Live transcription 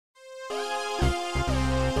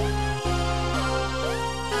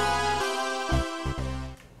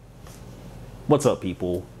What's up,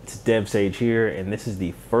 people? It's DevSage here, and this is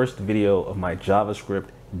the first video of my JavaScript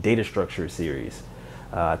data structure series.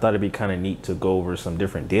 I thought it'd be kind of neat to go over some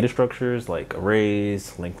different data structures like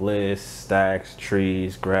arrays, linked lists, stacks,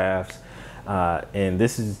 trees, graphs, and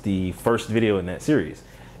this is the first video in that series.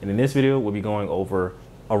 And in this video, we'll be going over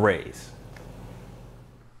arrays.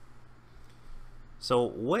 So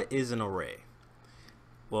what is an array?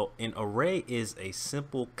 Well, an array is a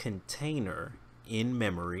simple container in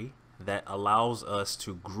memory that allows us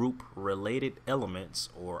to group related elements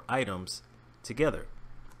or items together.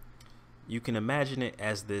 You can imagine it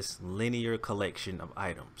as this linear collection of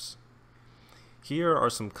items. Here are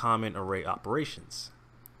some common array operations.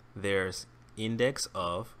 There's index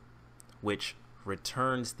of, which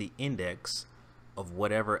returns the index of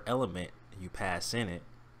whatever element you pass in it.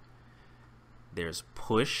 There's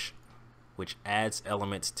push, which adds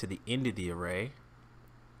elements to the end of the array.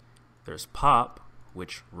 There's pop,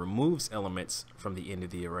 which removes elements from the end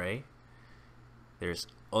of the array. There's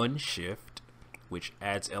unshift, which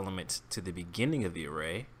adds elements to the beginning of the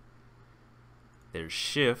array. There's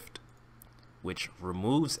shift, which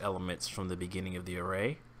removes elements from the beginning of the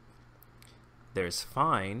array. There's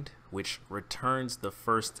find, which returns the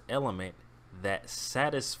first element that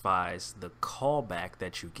satisfies the callback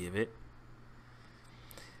that you give it.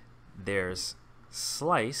 There's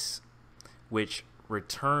slice, which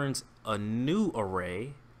returns a new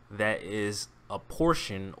array that is a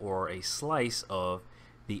portion or a slice of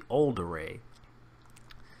the old array.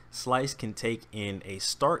 Slice can take in a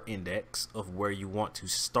start index of where you want to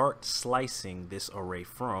start slicing this array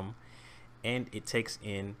from, and it takes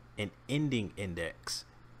in an ending index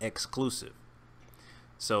exclusive.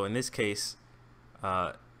 So in this case,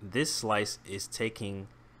 this slice is taking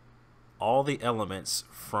all the elements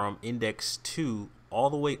from index 2 all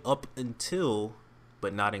the way up until,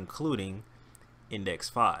 but not including, index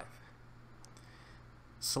 5.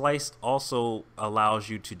 Slice also allows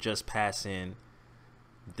you to just pass in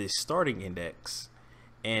the starting index,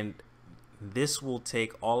 and this will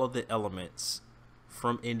take all of the elements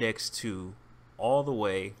from index 2 all the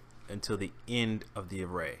way until the end of the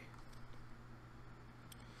array.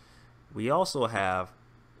 We also have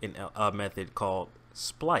a method called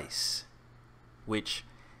splice, which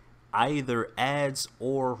either adds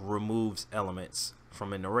or removes elements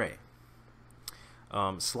from an array.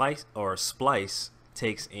 Slice or splice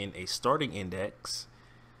takes in a starting index,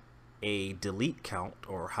 a delete count,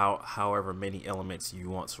 or however many elements you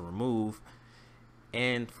want to remove,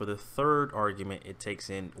 and for the third argument, it takes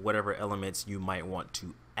in whatever elements you might want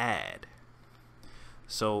to add.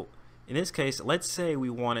 So in this case, let's say we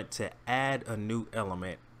wanted to add a new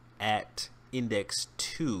element at index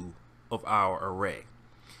 2 of our array.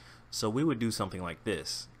 So we would do something like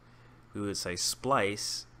this. We would say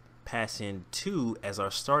splice, pass in 2 as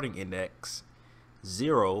our starting index,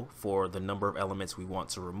 0 for the number of elements we want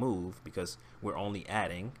to remove because we're only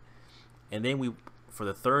adding, and then for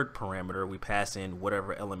the third parameter we pass in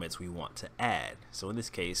whatever elements we want to add. So in this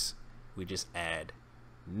case, we just add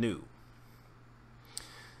new.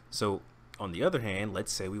 So on the other hand,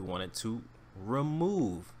 let's say we wanted to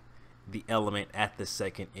remove the element at the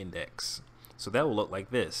second index. So that will look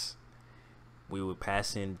like this. We would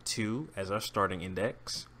pass in 2 as our starting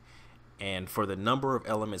index, and for the number of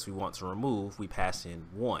elements we want to remove, we pass in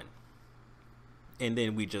 1. And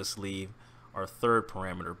then we just leave our third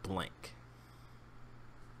parameter blank.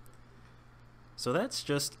 So that's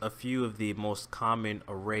just a few of the most common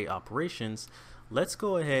array operations. Let's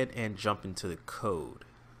go ahead and jump into the code.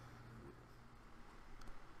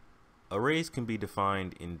 Arrays can be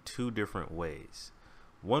defined in two different ways.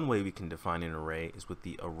 One way we can define an array is with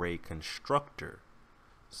the array constructor.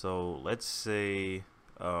 So let's say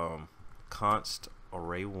const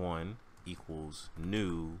array1 equals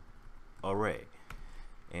new array,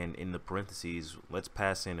 and in the parentheses let's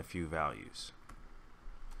pass in a few values.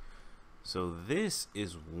 So this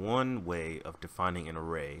is one way of defining an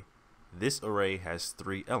array. This array has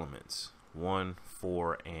 3 elements, 1,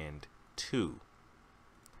 4, and 2.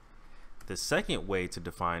 The second way to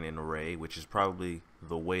define an array, which is probably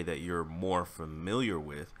the way that you're more familiar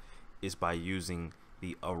with, is by using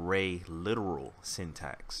the array literal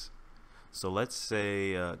syntax. So let's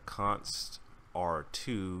say const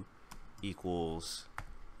r2 equals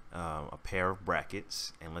a pair of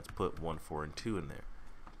brackets, and let's put 1, 4, and 2 in there.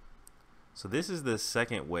 So this is the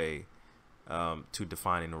second way to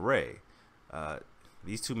define an array.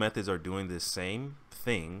 These two methods are doing the same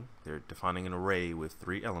thing. They're defining an array with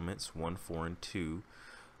 3 elements, 1, 4, and 2.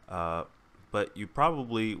 but you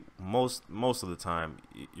probably most of the time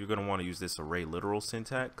you're going to want to use this array literal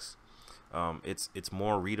syntax. It's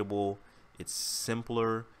more readable, it's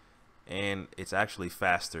simpler, and it's actually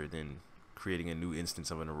faster than creating a new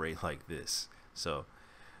instance of an array like this. So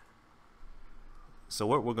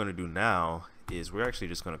what we're going to do now is we're actually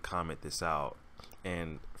just going to comment this out,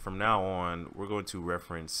 and from now on we're going to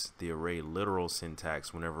reference the array literal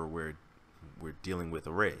syntax whenever we're dealing with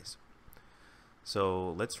arrays.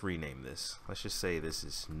 So let's rename this. Let's just say this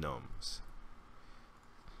is nums.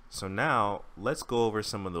 So now let's go over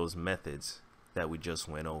some of those methods that we just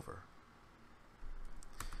went over.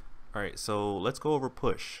 Alright, so let's go over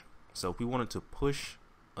push. So if we wanted to push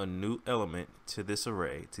a new element to this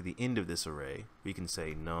array, to the end of this array, we can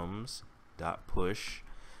say nums.push.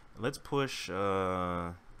 Let's push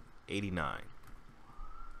 89.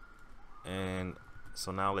 And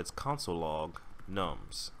so now let's console log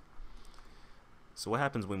nums. So what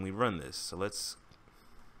happens when we run this? So let's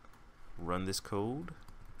run this code.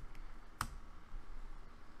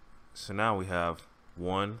 So now we have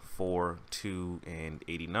 1, 4, 2, and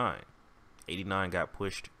 89. 89 got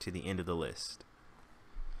pushed to the end of the list.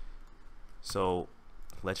 So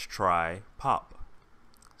let's try pop.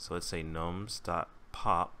 So let's say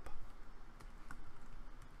nums.pop,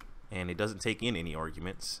 and it doesn't take in any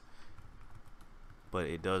arguments, but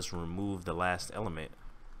it does remove the last element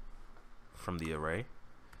from the array.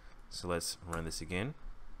 So let's run this again.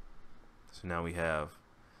 So now we have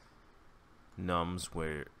nums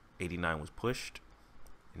where 89 was pushed,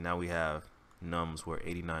 and now we have nums where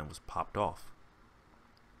 89 was popped off.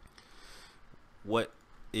 What's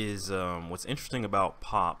interesting about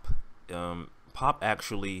pop, pop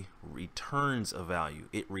actually returns a value.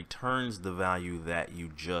 It returns the value that you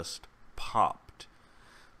just popped.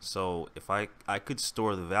 So if I could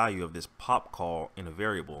store the value of this pop call in a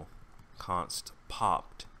variable, const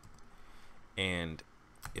popped, and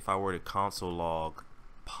if I were to console log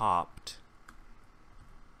popped,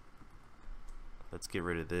 let's get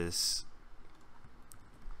rid of this,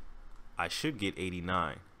 I should get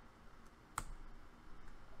 89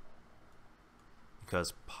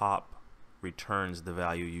 because pop returns the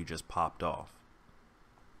value you just popped off.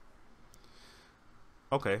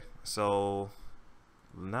 Okay, so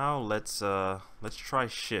now let's try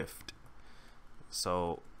shift.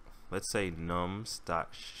 So let's say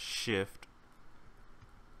nums.shift,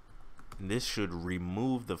 and this should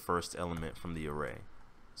remove the first element from the array.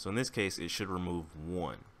 So in this case it should remove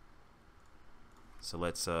 1. So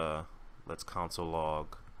let's console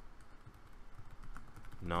log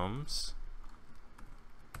nums,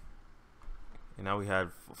 and now we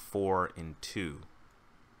have 4 and 2.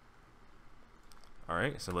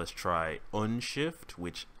 Alright, so let's try unshift,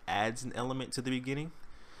 which adds an element to the beginning.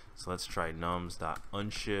 So let's try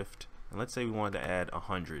nums.unshift, and let's say we wanted to add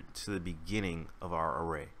 100 to the beginning of our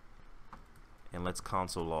array, and let's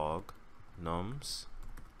console log nums.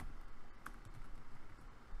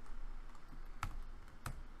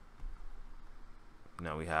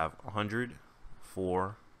 Now we have 100,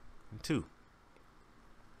 4, and 2.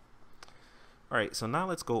 Alright, so now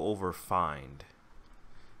let's go over find.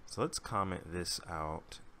 So let's comment this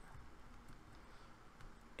out.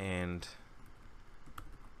 And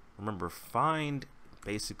remember, find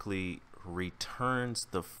basically returns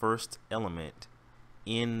the first element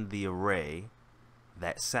in the array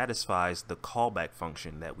that satisfies the callback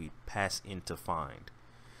function that we pass into find.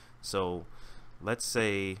 So let's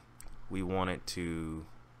say we wanted to,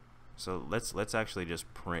 so let's actually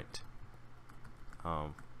just print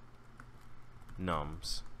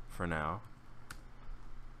nums for now.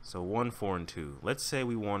 So 1, 4, and 2. Let's say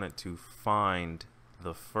we wanted to find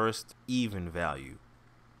the first even value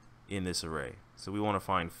in this array. So we want to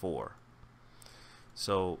find 4.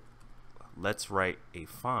 So let's write a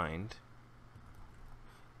find.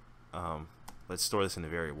 Let's store this in a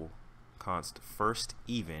variable. Const first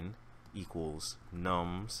even equals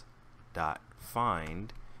nums dot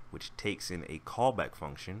find, which takes in a callback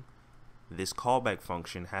function. This callback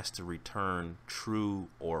function has to return true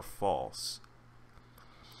or false.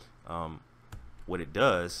 What it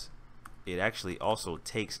does, it actually also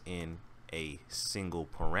takes in a single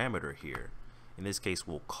parameter here. In this case,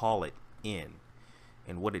 we'll call it in.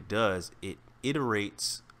 And what it does, it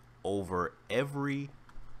iterates over every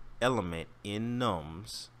element in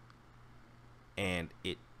nums, and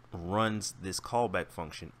it runs this callback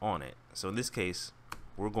function on it. So in this case,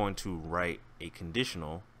 we're going to write a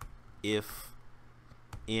conditional if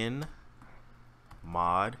in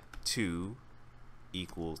mod 2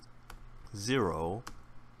 equals 0,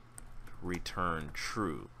 return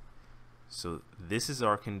true. So this is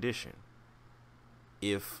our condition.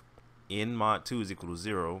 If in mod 2 is equal to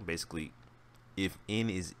 0, basically If n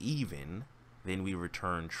is even, then we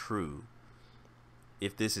return true.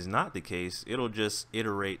 If this is not the case, it'll just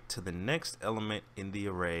iterate to the next element in the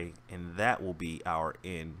array, and that will be our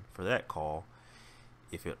n for that call.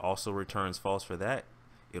 If it also returns false for that,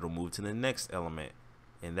 it'll move to the next element,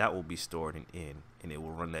 and that will be stored in n, and it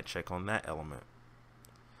will run that check on that element.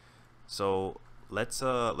 So let's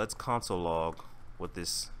console log what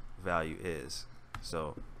this value is.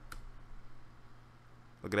 So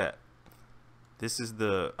look at that. This is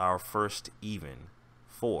our first even,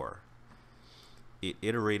 4. It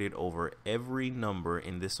iterated over every number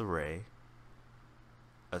in this array,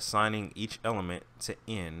 assigning each element to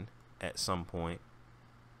n at some point,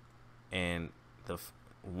 and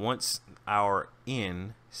once our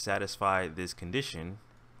n satisfied this condition,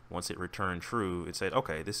 once it returned true, it said,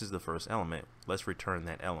 okay, this is the first element, let's return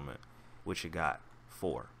that element, which it got,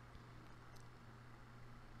 4.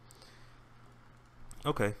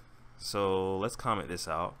 Okay, so let's comment this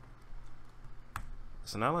out.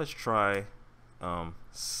 So now let's try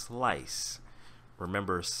Slice.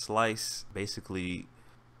 Remember, Slice basically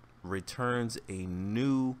returns a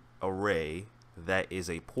new array that is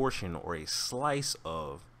a portion or a slice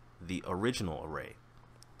of the original array.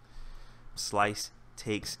 Slice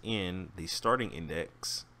takes in the starting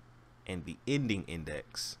index and the ending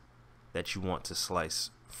index that you want to slice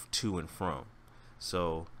to and from.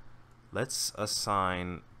 So let's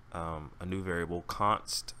assign a new variable,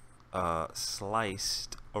 const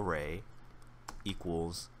sliced array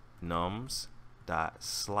equals nums dot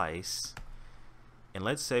slice, and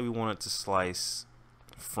let's say we want it to slice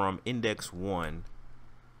from index 1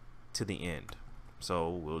 to the end. So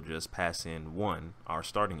we'll just pass in 1, our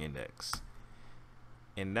starting index.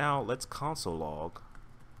 And now let's console log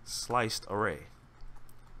sliced array.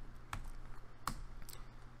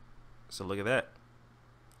 So look at that.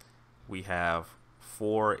 We have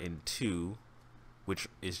 4 and 2, which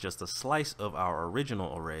is just a slice of our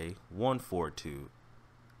original array, 1, 4, 2.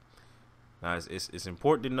 Now it's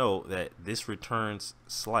important to note that this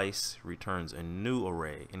slice returns a new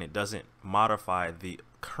array, and it doesn't modify the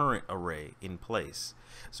current array in place.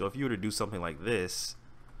 So if you were to do something like this,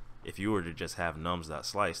 if you were to just have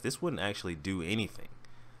nums.slice, this wouldn't actually do anything.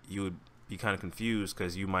 You would be kind of confused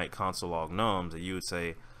because you might console log nums and you would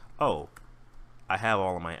say, oh, I have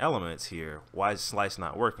all of my elements here, why is slice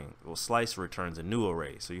not working? Well, slice returns a new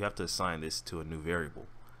array, so you have to assign this to a new variable.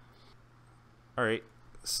 Alright,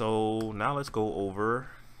 so now let's go over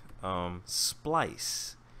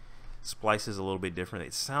Splice. Splice is a little bit different.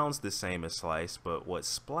 It sounds the same as Slice, but what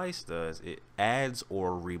Splice does, it adds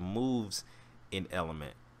or removes an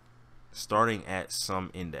element starting at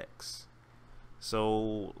some index.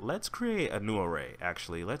 So let's create a new array.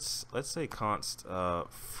 Actually, let's say const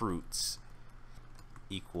fruits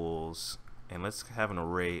equals, and let's have an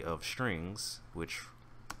array of strings which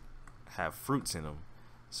have fruits in them.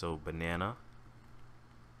 So banana,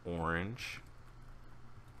 orange,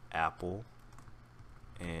 apple,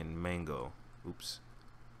 and mango. Oops.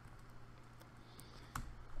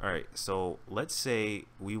 Alright, so let's say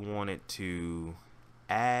we wanted to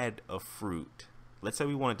add a fruit. Let's say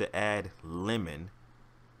we wanted to add lemon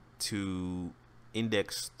to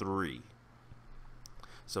index 3.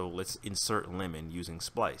 So let's insert lemon using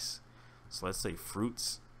Splice. So let's say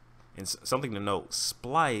fruits. And something to note,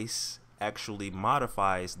 Splice actually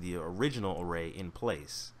modifies the original array in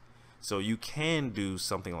place. So you can do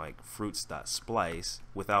something like fruits.splice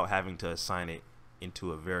without having to assign it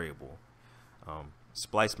into a variable.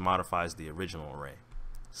 Splice modifies the original array.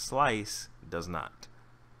 Slice does not.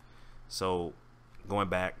 So going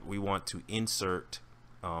back, we want to insert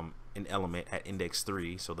an element at index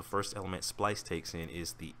 3. So the first element Splice takes in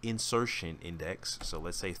is the insertion index. So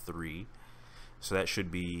let's say 3. So that should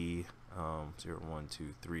be 0, 1,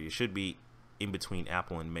 2, 3. It should be in between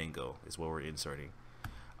apple and mango is what we're inserting.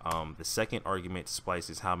 The second argument to Splice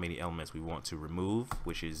is how many elements we want to remove,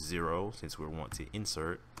 which is 0 since we want to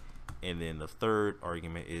insert. And then the third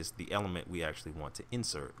argument is the element we actually want to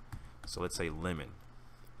insert. So let's say lemon.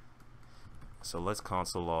 So let's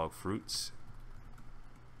console log fruits.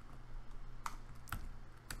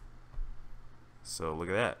 So look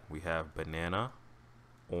at that. We have banana,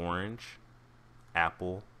 orange,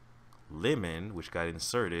 apple, lemon, which got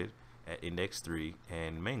inserted at index 3,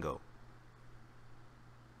 and mango.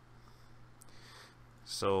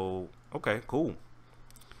 So, okay, cool.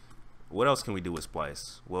 What else can we do with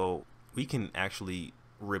Splice? Well, we can actually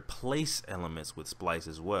replace elements with Splice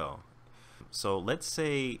as well. So let's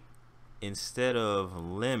say instead of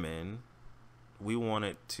lemon, we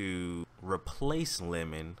wanted to replace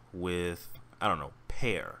lemon with, I don't know,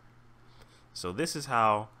 pear. So this is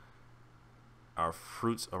how our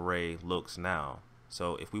fruits array looks now.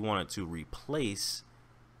 So if we wanted to replace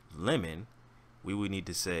lemon, we would need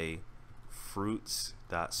to say fruits.splice.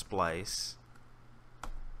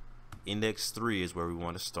 Index 3 is where we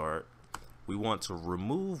want to start. We want to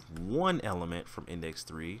remove one element from index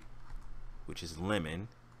 3, which is lemon,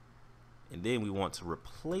 and then we want to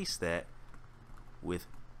replace that with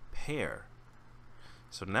pear.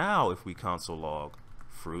 So now if we console log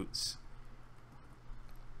fruits,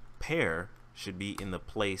 pear should be in the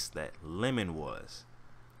place that lemon was.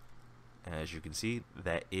 And as you can see,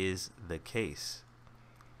 that is the case.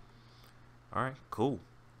 All right, cool.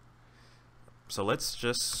 So let's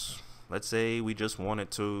say we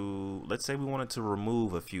wanted to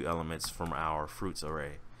remove a few elements from our fruits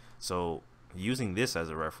array. So using this as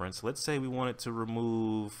a reference, let's say we wanted to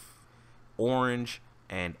remove orange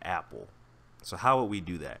and apple. So how would we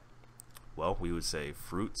do that? Well, we would say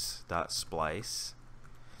fruits.splice.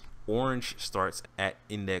 Orange starts at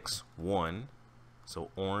index 1.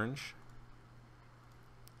 So orange.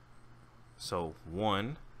 So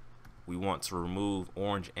 1, we want to remove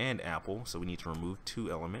orange and apple. So we need to remove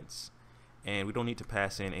 2 elements. And we don't need to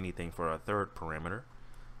pass in anything for our third parameter.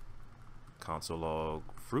 Console log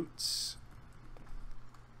fruits.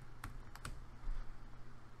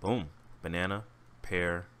 Boom. Banana,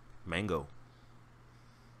 pear, mango.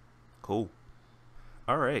 Cool.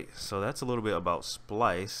 All right, so that's a little bit about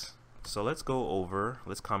Splice. So let's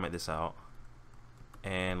comment this out,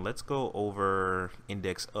 and let's go over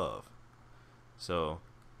index of. So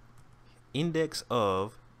index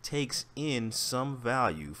of takes in some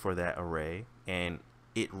value for that array, and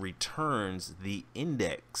it returns the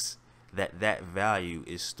index that that value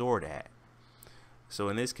is stored at. So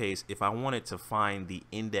in this case, if I wanted to find the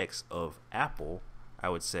index of apple, I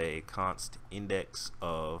would say const index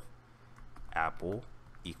of apple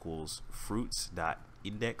equals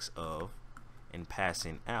fruits.index of, and pass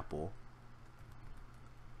in apple,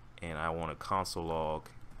 and I want to console log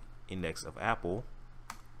index of apple.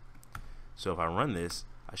 So if I run this,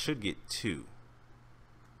 I should get 2,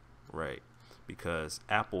 right? Because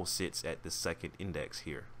apple sits at the second index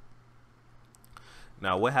here.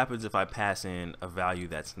 Now what happens if I pass in a value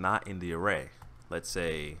that's not in the array? Let's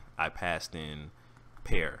say I passed in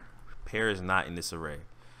pear. Pear is not in this array.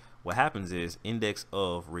 What happens is index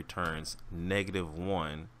of returns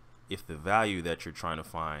 -1 if the value that you're trying to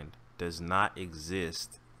find does not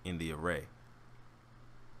exist in the array.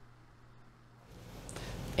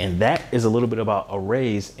 And that is a little bit about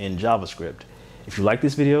arrays in JavaScript. If you like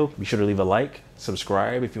this video, be sure to leave a like,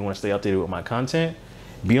 subscribe if you want to stay updated with my content.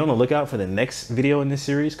 Be on the lookout for the next video in this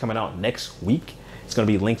series coming out next week. It's going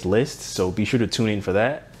to be linked list, so be sure to tune in for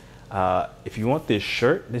that. If you want this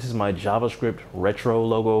shirt, this is my JavaScript retro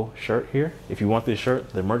logo shirt here. If you want this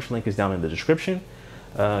shirt, the merch link is down in the description.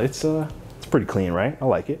 It's pretty clean, right? I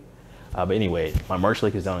like it. But anyway, my merch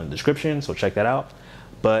link is down in the description, so check that out.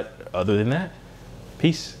 But other than that,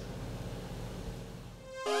 peace.